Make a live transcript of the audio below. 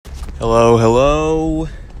Hello, hello.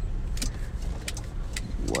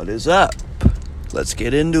 What is up? Let's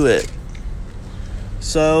get into it.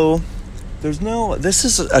 So, this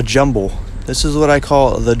is a jumble. This is what I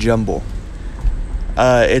call the jumble.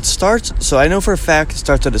 So I know for a fact it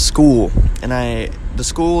starts at a school, and the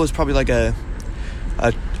school is probably like a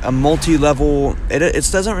multi-level. It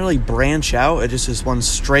doesn't really branch out. It just is one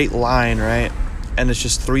straight line, right? And it's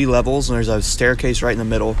just 3 levels, and there's a staircase right in the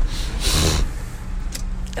middle.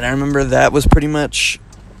 And I remember that was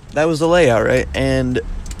the layout, right? And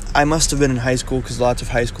I must have been in high school because lots of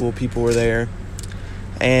high school people were there.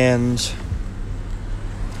 And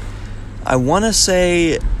I want to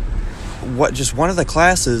say just one of the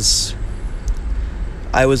classes,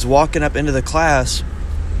 I was walking up into the class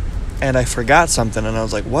and I forgot something, and I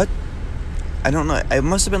was like, what? I don't know. It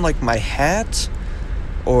must have been like my hat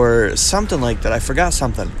or something like that. I forgot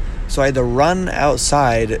something. So I had to run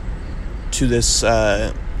outside to this,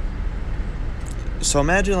 so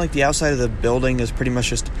imagine like the outside of the building is pretty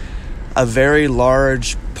much just a very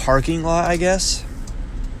large parking lot, I guess.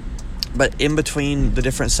 But in between the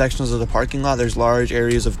different sections of the parking lot, there's large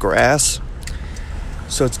areas of grass.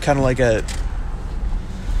 So it's kind of like a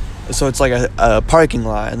parking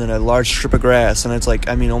lot and then a large strip of grass. And it's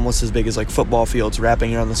almost as big as like football fields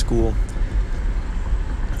wrapping around the school.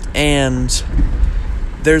 And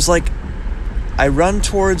there's I run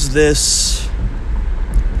towards this,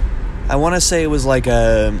 I want to say it was like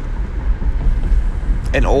an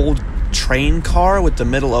old train car with the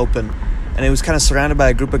middle open. And it was kind of surrounded by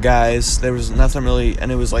a group of guys. There was nothing really,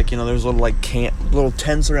 and it was there was little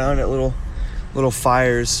tents around it, little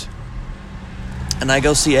fires. And I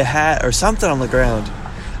go see a hat or something on the ground.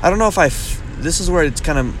 I don't know if this is where it's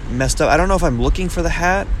kind of messed up. I don't know if I'm looking for the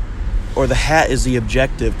hat or the hat is the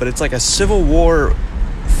objective, but it's like a Civil War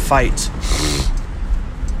fight.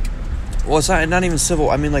 Well, it's not even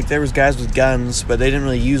civil. I mean, there was guys with guns, but they didn't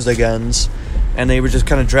really use the guns. And they were just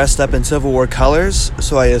kind of dressed up in Civil War colors,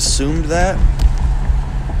 so I assumed that.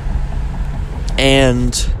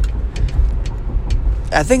 And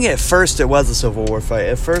I think at first it was a Civil War fight.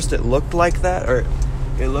 At first it looked like that, or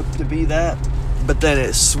it looked to be that. But then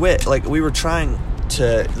it switched. We were trying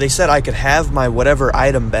to... They said I could have my whatever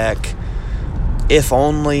item back if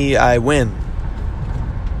only I win.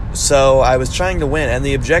 So I was trying to win, and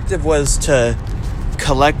the objective was to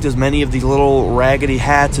collect as many of the little raggedy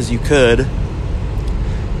hats as you could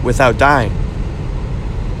without dying.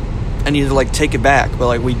 And you had to take it back,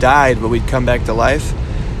 but we died, but we'd come back to life.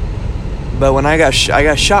 But when I got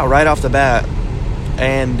shot right off the bat,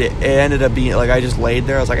 and it ended up being I just laid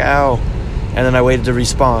there. I was like, ow, and then I waited to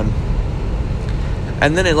respawn.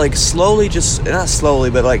 And then it slowly, just not slowly,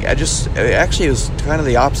 but it was kind of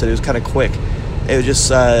the opposite. It was kind of quick. It was just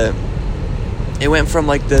it went from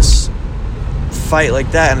this fight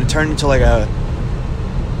like that, and it turned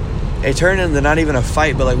into not even a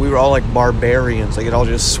fight, but we were all barbarians. It all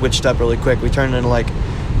just switched up really quick. We turned into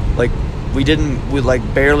we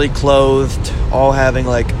barely clothed, all having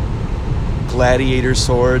gladiator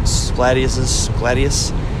swords,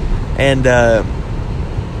 gladius, and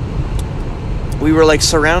we were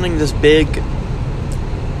surrounding this big,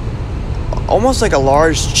 almost like a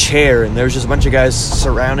large chair, and there was just a bunch of guys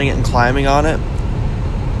surrounding it and climbing on it.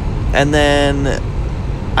 And then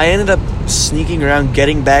I ended up sneaking around,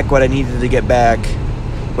 getting back what I needed to get back.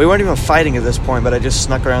 We weren't even fighting at this point, but I just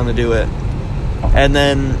snuck around to do it. And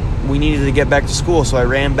then we needed to get back to school, so I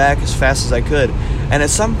ran back as fast as I could. And at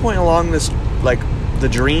some point along this, the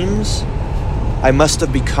dreams, I must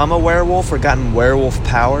have become a werewolf or gotten werewolf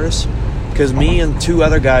powers. Because me and 2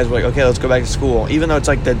 other guys were okay, let's go back to school. Even though it's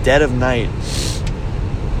the dead of night.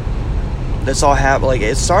 That's all happened.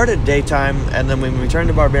 It started daytime, and then when we turned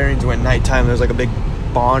to barbarians, it went nighttime. There's a big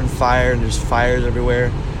bonfire, and there's fires everywhere.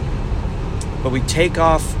 But we take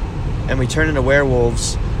off, and we turn into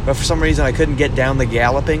werewolves. But for some reason, I couldn't get down the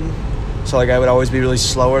galloping. So, I would always be really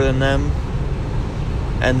slower than them.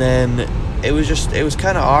 And then it was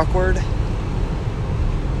kind of awkward.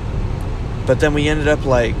 But then we ended up,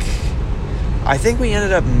 I think we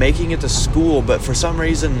ended up making it to school, but for some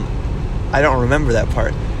reason, I don't remember that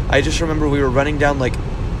part. I just remember we were running down,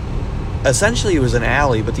 essentially it was an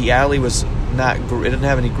alley, but the alley was it didn't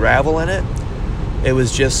have any gravel in it. It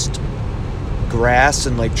was just grass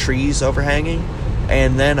and, trees overhanging.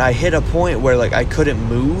 And then I hit a point where, I couldn't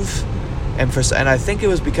move. And I think it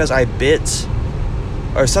was because I bit,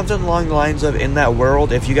 or something along the lines of, in that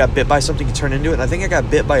world, if you got bit by something, you turn into it. And I think I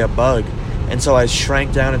got bit by a bug. And so I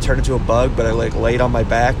shrank down and turned into a bug, but I laid on my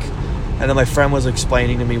back. And then my friend was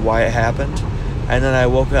explaining to me why it happened. And then I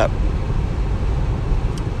woke up.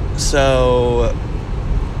 So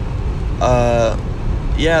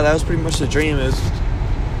yeah, that was pretty much the dream. It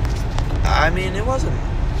wasn't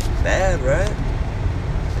bad, right?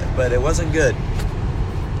 But it wasn't good.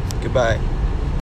 Goodbye.